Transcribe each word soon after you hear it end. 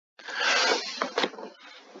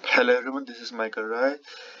Hello everyone, this is Michael Rai.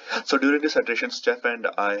 So during this iteration step and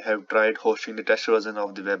I have tried hosting the test version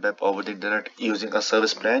of the web app over the internet using a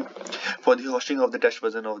service plan. For the hosting of the test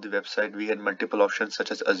version of the website, we had multiple options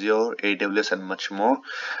such as Azure, AWS and much more.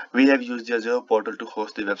 We have used the Azure portal to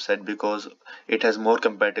host the website because it has more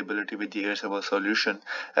compatibility with the Airserver solution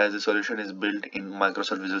as the solution is built in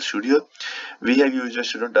Microsoft Visual Studio. We have used a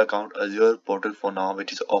student account Azure portal for now,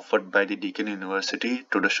 which is offered by the Deakin University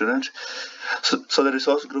to the students. So the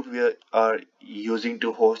resource group we are using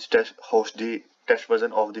to host the test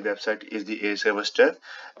version of the website is the Airserver staff,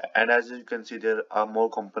 and as you can see, there are more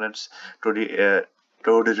components to the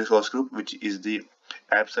resource group, which is the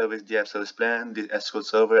app service plan, the SQL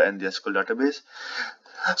server, and the SQL database.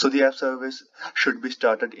 So the app service should be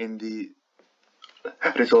started in the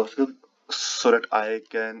resource group so that I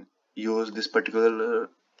can use this particular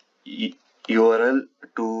URL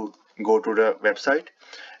to go to the website.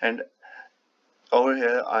 And over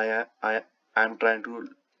here I am trying to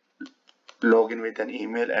log in with an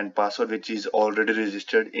email and password which is already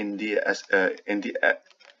registered in the SQL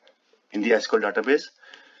database.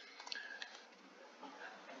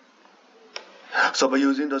 So by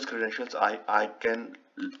using those credentials I can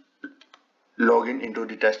log in into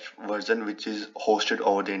the test version which is hosted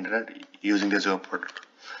over the internet using the Azure portal.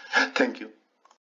 Thank you.